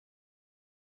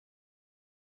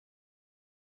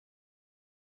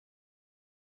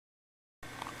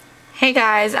Hey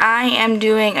guys, I am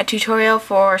doing a tutorial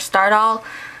for Stardoll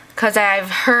because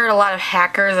I've heard a lot of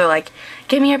hackers are like,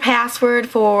 give me your password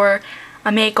for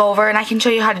a makeover, and I can show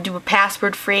you how to do a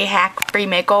password-free, hack-free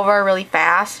makeover really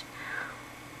fast.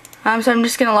 So I'm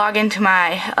just going to log into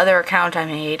my other account I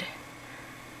made.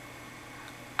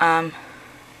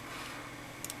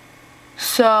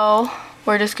 So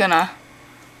we're just going to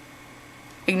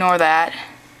ignore that.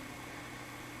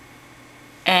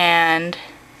 And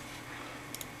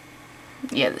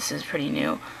yeah, this is pretty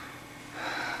new.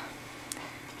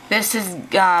 This is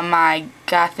my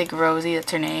Gothic Rosie,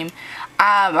 that's her name.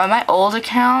 On my old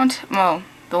account, well,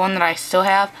 the one that I still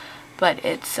have, but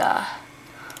it's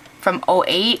from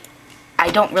 08.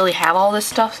 I don't really have all this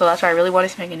stuff, so that's why I really wanted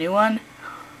to make a new one.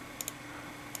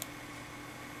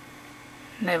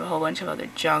 And I have a whole bunch of other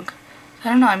junk. I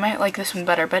don't know, I might like this one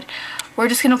better, but we're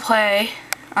just gonna play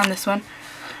on this one.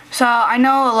 So I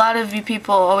know a lot of you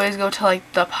people always go to like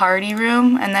the party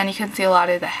room, and then you can see a lot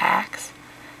of the hacks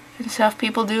and stuff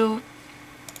people do.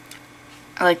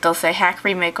 Like they'll say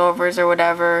hack-free makeovers or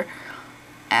whatever,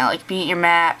 and like beat your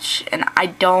match, and I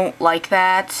don't like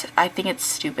that. I think it's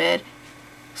stupid.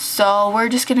 So we're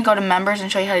just gonna go to members and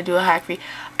show you how to do a hack-free.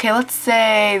 Okay, let's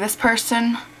say this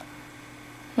person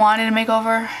wanted a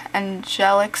makeover,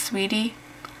 Angelic Sweetie,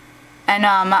 and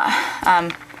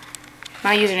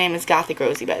my username is Gothic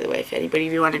Rosie, by the way, if anybody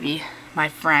of you want to be my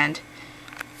friend.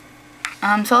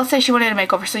 So let's say she wanted a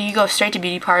makeover, so you go straight to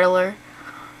beauty parlor.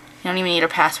 You don't even need a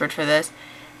password for this.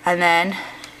 And then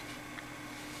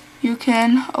you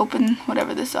can open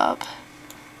whatever this up.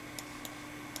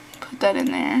 Put that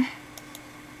in there.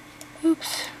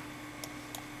 Oops.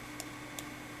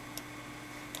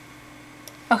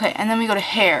 Okay, and then we go to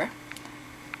hair.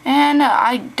 And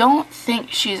I don't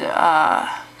think she's a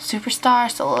superstar,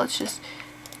 so let's just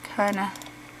kind of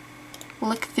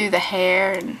look through the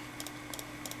hair. And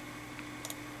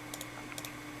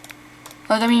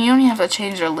like, I mean, you don't even have to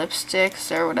change their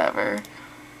lipsticks or whatever.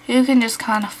 You can just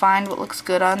kind of find what looks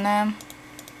good on them.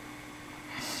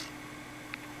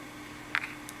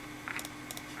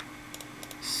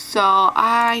 So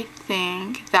I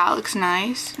think that looks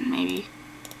nice. Maybe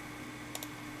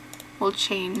we'll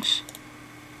change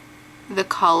the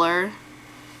color.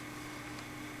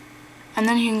 And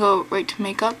then you can go right to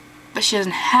makeup, but she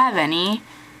doesn't have any.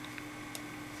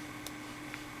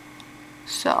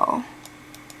 So,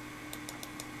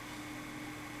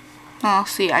 well,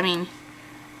 see, I mean,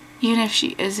 even if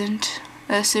she isn't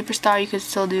a superstar, you could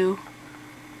still do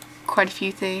quite a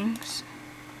few things.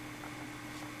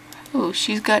 Ooh,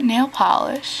 she's got nail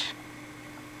polish,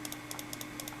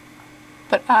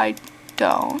 but I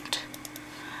don't.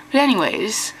 But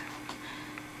anyways,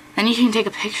 then you can take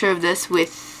a picture of this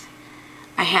with,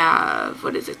 I have,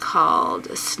 what is it called,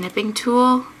 a snipping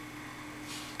tool,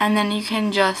 and then you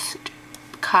can just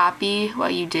copy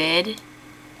what you did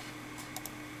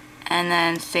and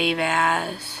then save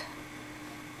as,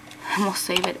 and we'll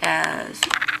save it as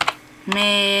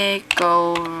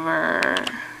makeover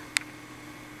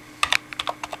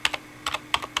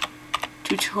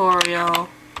tutorial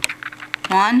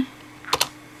 1,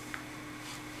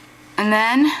 and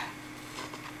then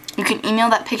you can email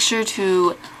that picture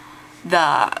to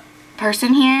the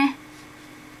person here.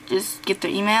 Just get their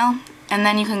email, and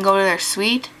then you can go to their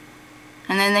suite,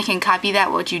 and then they can copy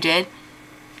that what you did,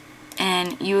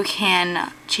 and you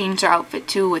can change their outfit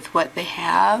too with what they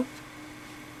have.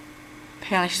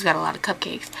 Apparently she's got a lot of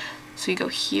cupcakes, so you go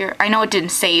here. I know it didn't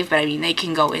save, but I mean they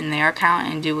can go in their account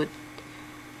and do it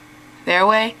their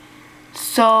way.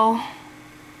 So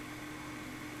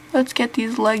let's get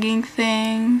these legging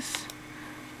things,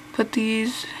 put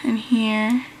these in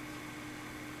here.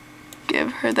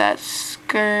 Give her that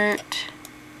skirt,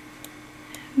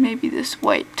 maybe this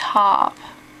white top,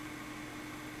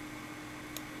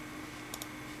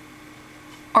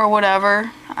 or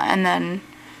whatever, and then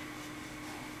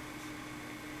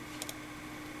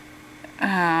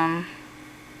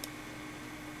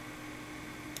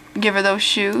give her those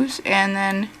shoes, and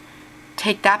then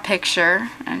take that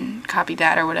picture and copy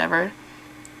that or whatever.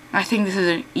 I think this is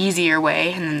an easier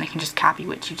way, and then they can just copy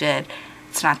what you did.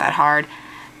 It's not that hard.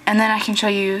 And then I can show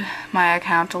you my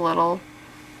account a little.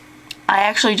 I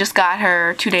actually just got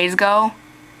her 2 days ago,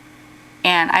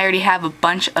 and I already have a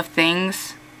bunch of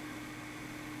things.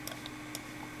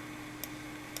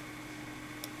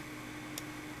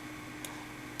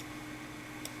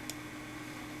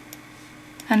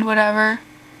 And whatever.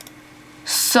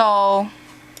 So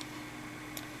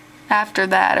after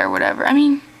that or whatever, I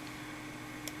mean,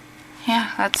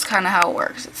 yeah, that's kind of how it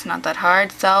works. It's not that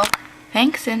hard. So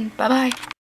thanks, and bye-bye.